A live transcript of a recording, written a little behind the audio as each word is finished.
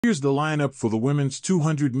Here's the lineup for the women's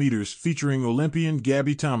 200 meters featuring Olympian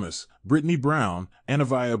Gabby Thomas, Brittany Brown,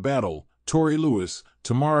 Anavia Battle, Tori Lewis,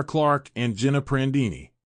 Tamara Clark, and Jenna Prandini.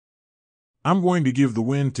 I'm going to give the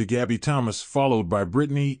win to Gabby Thomas, followed by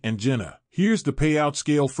Brittany and Jenna. Here's the payout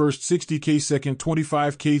scale: first 60K, second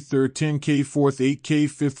 25K, third 10K, fourth 8K,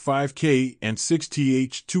 fifth 5K, and sixth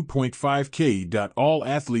 2.5K. All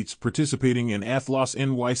athletes participating in Athlos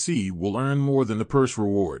Nyc will earn more than the purse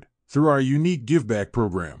reward through our unique giveback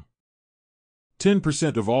program.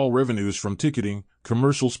 10% of all revenues from ticketing,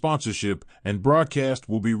 commercial sponsorship, and broadcast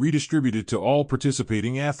will be redistributed to all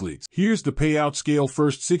participating athletes. Here's the payout scale: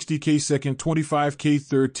 first 60K, second 25K,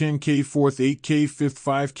 third 10K, fourth 8K, fifth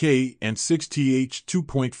 5K, and sixth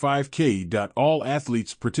 2.5K. All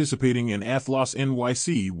athletes participating in Athlos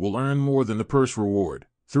Nyc will earn more than the purse reward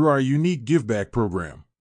through our unique giveback program.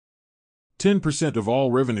 10% of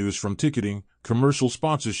all revenues from ticketing, commercial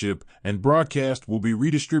sponsorship, and broadcast will be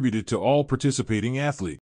redistributed to all participating athletes.